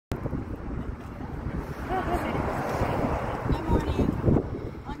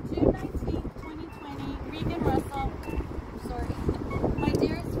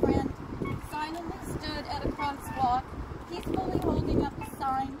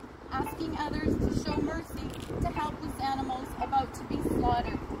asking others to show mercy to helpless animals about to be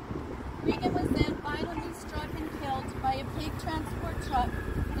slaughtered. Regan was then violently struck and killed by a pig transport truck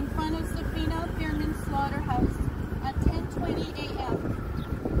in front of Safina Fearman Slaughterhouse at 10:20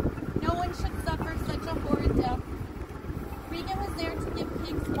 a.m. No one should suffer such a horrid death. Regan was there to give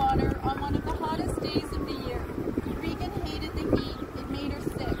pigs water on one of the hottest days of the year. Regan hated the heat. It made her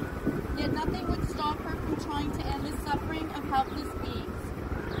sick. Yet nothing would stop her from trying to end the suffering of helpless beings.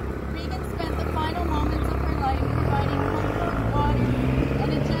 Regan spent the final moments of her life providing comfort, water,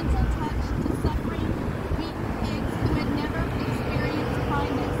 and a gentle touch to suffering, beaten pigs who had never experienced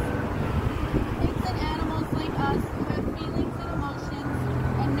kindness. Pigs and animals like us who have feelings and emotions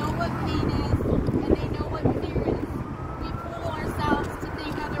and know what pain is, and they know what fear is. We fool ourselves to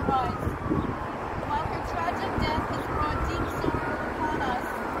think otherwise. While her tragic death has brought deep sorrow upon us,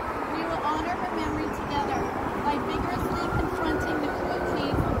 we will honor her memory together by vigorously confronting the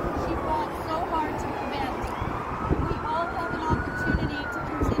cruelties she fought so hard to prevent. We all have an opportunity to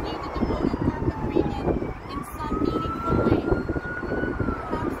continue the devoted work of Regan in some meaningful way.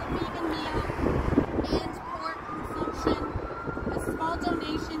 Perhaps a vegan meal and pork consumption, a small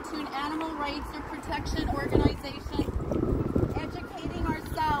donation to an animal rights or protection organization, educating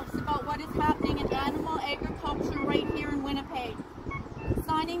ourselves about what is happening in animal agriculture right here in Winnipeg,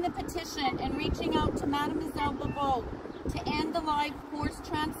 signing the petition and reaching out to Mademoiselle Beveau to end the live horse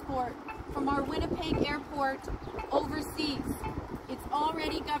transport from our Winnipeg airport overseas. It's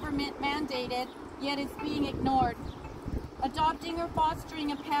already government mandated, yet it's being ignored. Adopting or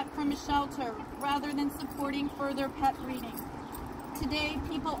fostering a pet from a shelter rather than supporting further pet breeding. Today,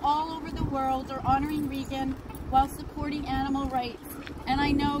 people all over the world are honoring Regan while supporting animal rights, and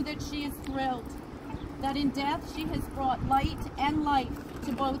I know that she is thrilled that in death she has brought light and life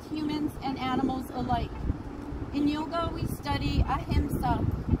to both humans and animals alike. In yoga, we study ahimsa,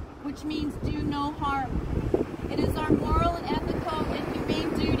 which means do no harm. It is our moral and ethical and humane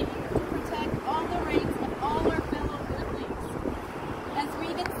duty to protect all the rights of all our fellow earthlings. As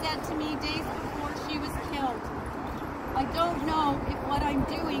Regan said to me days before she was killed, I don't know if what I'm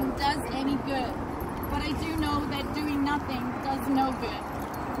doing does any good, but I do know that doing nothing does no good.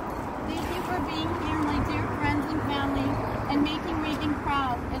 Thank you for being here, my dear friends and family, and making Regan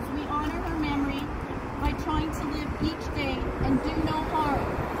proud as we honor her memory by trying to live each day and do no